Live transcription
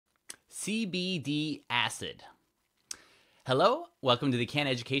CBD Acid. Hello, welcome to the Canna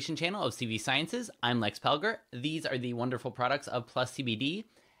Education channel of CBD Sciences. I'm Lex Pelger. These are the wonderful products of PlusCBD.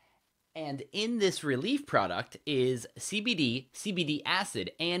 And in this relief product is CBD, CBD acid,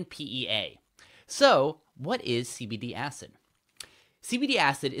 and PEA. So, what is CBD acid? CBD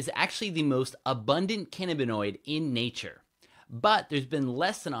acid is actually the most abundant cannabinoid in nature, but there's been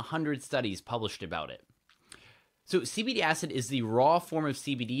less than 100 studies published about it. So CBD acid is the raw form of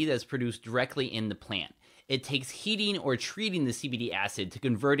CBD that's produced directly in the plant. It takes heating or treating the CBD acid to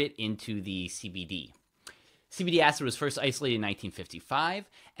convert it into the CBD. CBD acid was first isolated in 1955,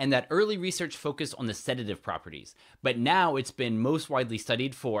 and that early research focused on the sedative properties. But now it's been most widely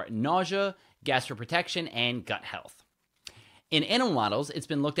studied for nausea, gastroprotection, and gut health. In animal models, it's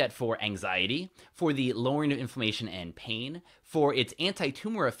been looked at for anxiety, for the lowering of inflammation and pain, for its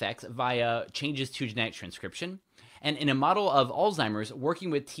anti-tumor effects via changes to genetic transcription, and in a model of Alzheimer's,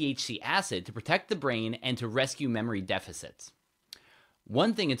 working with THC acid to protect the brain and to rescue memory deficits.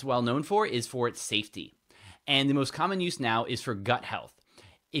 One thing it's well known for is for its safety, and the most common use now is for gut health.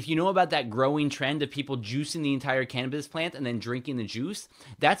 If you know about that growing trend of people juicing the entire cannabis plant and then drinking the juice,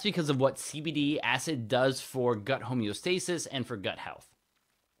 that's because of what CBD acid does for gut homeostasis and for gut health.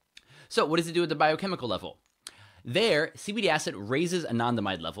 So what does it do at the biochemical level? There, CBD acid raises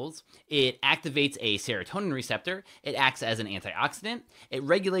anandamide levels, it activates a serotonin receptor, it acts as an antioxidant, it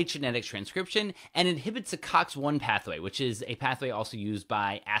regulates genetic transcription, and inhibits the COX-1 pathway, which is a pathway also used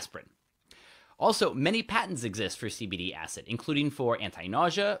by aspirin. Also, many patents exist for CBD acid, including for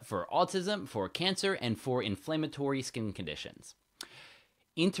anti-nausea, for autism, for cancer, and for inflammatory skin conditions.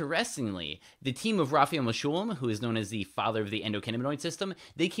 Interestingly, the team of Raphael Mechoulam, who is known as the father of the endocannabinoid system,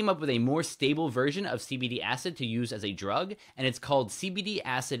 they came up with a more stable version of CBD acid to use as a drug, and it's called CBD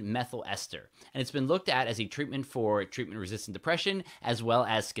acid methyl ester. And it's been looked at as a treatment for treatment-resistant depression as well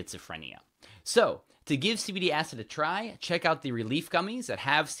as schizophrenia. So, to give CBD acid a try, check out the relief gummies that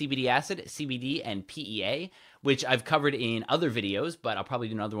have CBD acid, CBD, and PEA, which I've covered in other videos, but I'll probably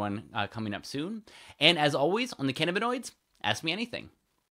do another one coming up soon. And as always, on the cannabinoids, ask me anything.